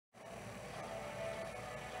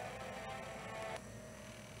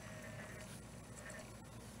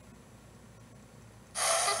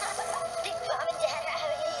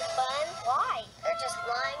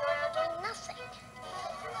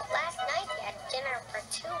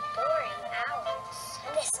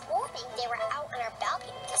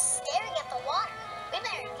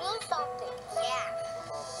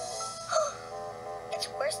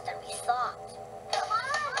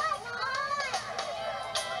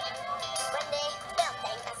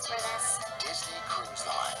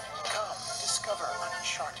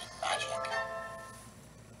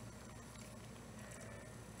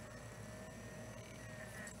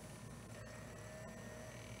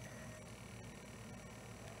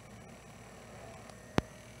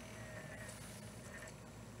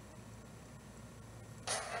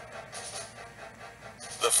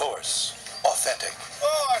force. Authentic.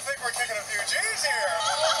 Oh, I think we're kicking a few G's here.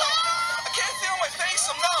 I can't feel my face,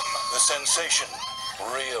 I'm numb. The sensation.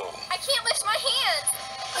 Real. I can't lift my hand.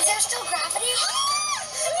 Is there still gravity?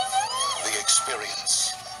 The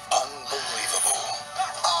experience. Unbelievable.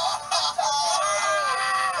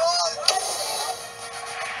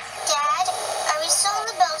 Dad, are we still in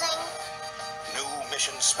the building? New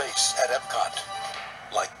mission space at EPCOT.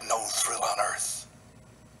 Like no thrill on Earth.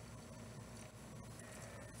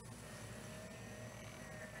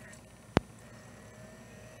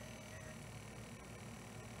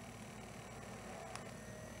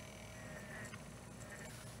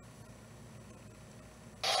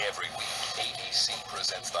 Every week, ABC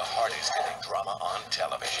presents the hardest-hitting drama on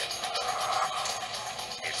television.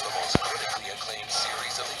 It's the most critically acclaimed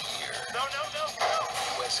series of the year. No.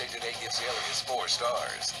 USA Today gives Alias 4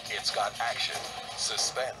 stars. It's got action,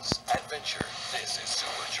 suspense, adventure. This is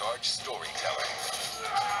supercharged storytelling.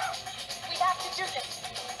 We have to do this.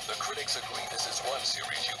 The critics agree this is one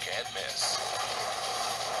series you can't miss.